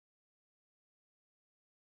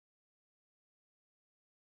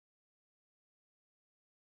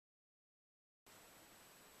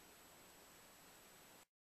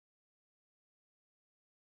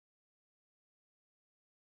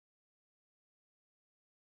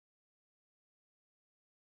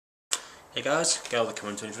Hey guys, Gal the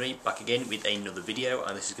Common 23 back again with another video,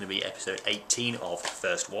 and this is going to be episode 18 of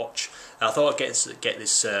First Watch. I thought I'd get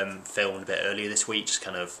this filmed a bit earlier this week, just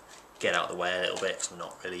kind of get out of the way a little bit because I'm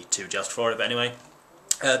not really too jazzed for it. But anyway,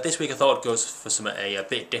 this week I thought I'd go for something a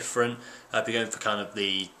bit different. I'd be going for kind of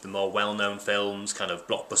the more well-known films, kind of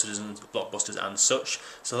blockbusters and such.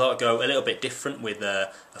 So I thought I'd go a little bit different with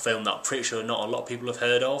a film that I'm pretty sure not a lot of people have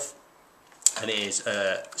heard of, and it is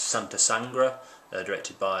Sangre.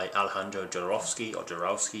 Directed by Alejandro Jodorowsky, or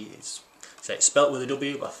Jodorowsky. It's spelt with a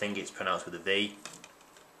W, but I think it's pronounced with a V.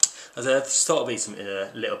 As I thought it'd be something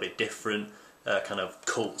a little bit different, kind of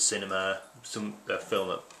cult cinema, some film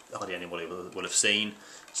that hardly anybody will have seen.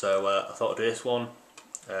 So I thought I'd do this one.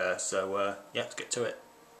 Yeah, let's get to it.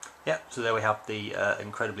 Yeah, so there we have the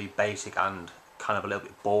incredibly basic and kind of a little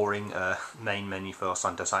bit boring main menu for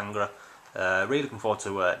Sangre. Really looking forward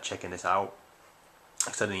to checking this out.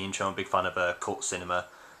 Like I said in the intro, I'm a big fan of cult cinema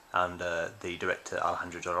and the director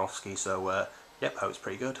Alejandro Jodorowsky, so yep, hope it's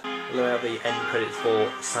pretty good. We'll have the end credits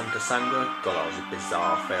for Sangre. God, that was a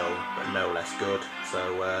bizarre film, but no less good.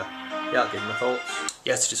 So yeah, I'll give you my thoughts.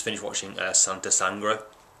 Yes, just finished watching Sangre.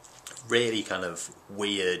 Really kind of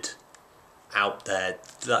weird, out there,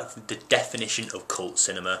 like the definition of cult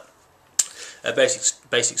cinema.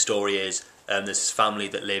 Basic story is there's this family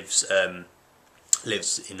that lives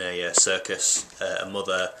in a circus, a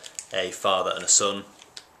mother, a father and a son,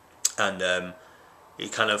 and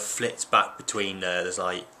it kind of flits back between, there's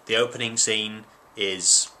like, the opening scene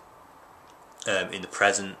is in the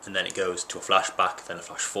present, and then it goes to a flashback, then a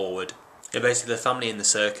flash forward. Yeah, basically the family in the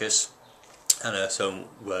circus, and some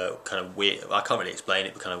kind of weird, I can't really explain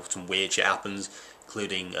it, but kind of some weird shit happens,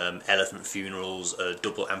 including elephant funerals,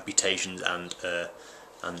 double amputations and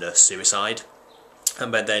suicide.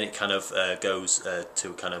 And then it kind of goes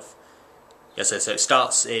to kind of, yeah, so it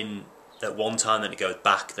starts in at one time, then it goes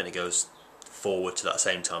back, then it goes forward to that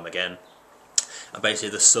same time again. And basically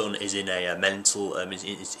the son is in a mental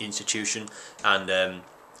institution, and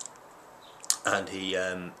he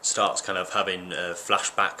starts kind of having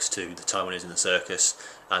flashbacks to the time when he was in the circus,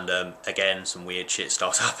 and again some weird shit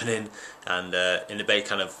starts happening, and in the bay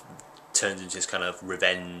kind of turns into this kind of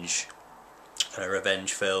revenge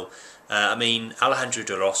film. I mean, Alejandro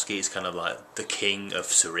Jodorowsky is kind of like the king of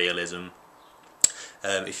surrealism.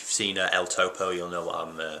 If you've seen El Topo, you'll know what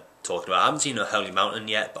I'm talking about. I haven't seen Holy Mountain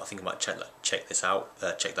yet, but I think I might check that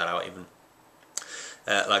out even.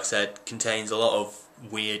 Like I said, contains a lot of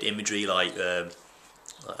weird imagery, like I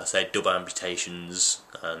said, double amputations,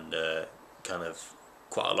 and kind of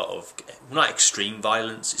quite a lot of, not extreme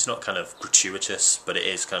violence. It's not kind of gratuitous, but it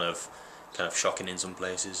is kind of shocking in some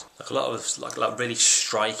places. Like a lot of like really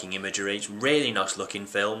striking imagery. It's a really nice looking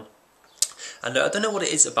film, and I don't know what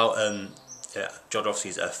it is about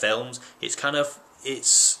Jodorowsky's films. I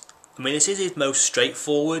mean, this is his most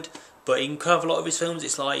straightforward, but in kind of a lot of his films,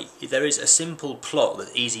 it's like there is a simple plot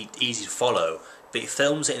that's easy to follow, but he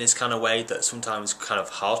films it in this kind of way that's sometimes kind of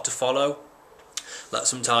hard to follow. Like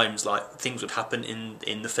sometimes, like things would happen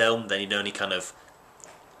in the film, then you'd only kind of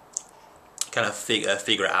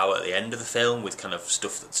figure it out at the end of the film with kind of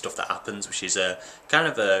stuff that happens, which is kind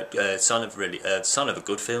of a sign of a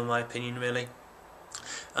good film in my opinion, really.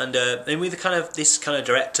 And with this kind of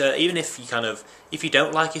director, even if you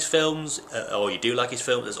don't like his films, or you do like his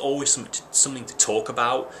films, there's always something to talk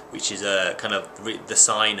about, which is kind of the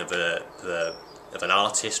sign of an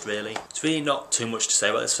artist, really. It's really not too much to say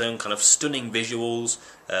about this film. Kind of stunning visuals.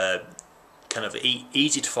 Kind of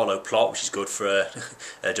easy to follow plot, which is good for a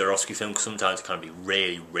Jodorowsky film, because sometimes it can be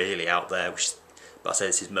really, really out there, but I say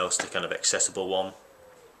this is mostly kind of accessible one.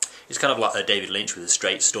 It's kind of like a David Lynch with a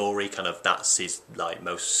straight story, kind of that's his like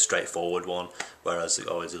most straightforward one, whereas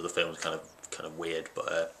all his other films kind of weird.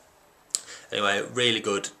 But anyway, really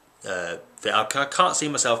good. I can't see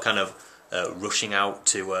myself kind of rushing out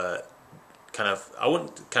to I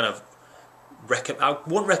wouldn't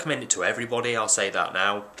recommend it to everybody. I'll say that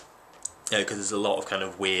now. Because there's a lot of kind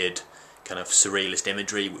of weird, kind of surrealist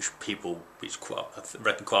imagery, I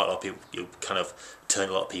reckon quite a lot of people, you'll kind of turn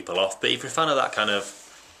a lot of people off. But if you're a fan of that kind of,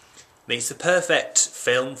 I mean, it's the perfect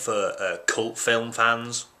film for cult film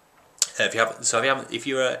fans. If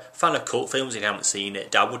you're a fan of cult films and you haven't seen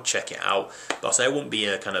it, I would check it out. But I say I wouldn't be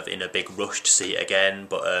kind of in a big rush to see it again.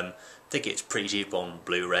 But I think it's pretty cheap on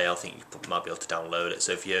Blu-ray. I think you might be able to download it.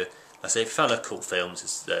 So if you're a fan of cult films,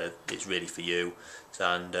 it's really for you.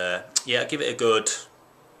 And yeah, give it a good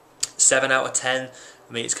 7 out of 10.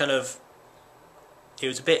 I mean, it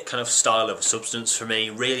was a bit kind of style over substance for me.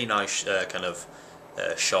 Really nice kind of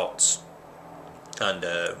shots, and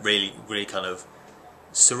really kind of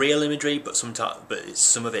surreal imagery, but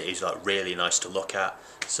some of it is like really nice to look at.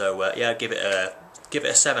 So yeah, give it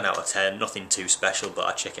a 7 out of 10. Nothing too special, but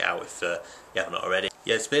I'd check it out if you haven't already.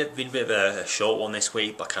 Yeah, it's been a bit of a short one this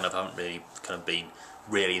week, but I kind of haven't really been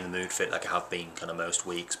really in the mood for it like I have been kind of most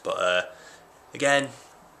weeks. But again,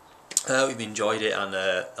 I hope you've enjoyed it, and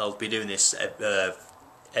I'll be doing this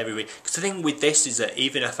every week. Because the thing with this is that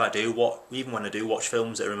even when I do watch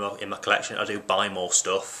films that are in my collection, I do buy more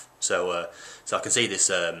stuff. So I can see this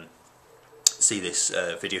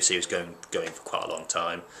video series going for quite a long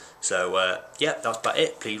time. So yeah, that's about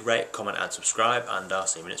it. Please rate, comment and subscribe, and I'll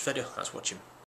see you in the next video. Thanks for watching.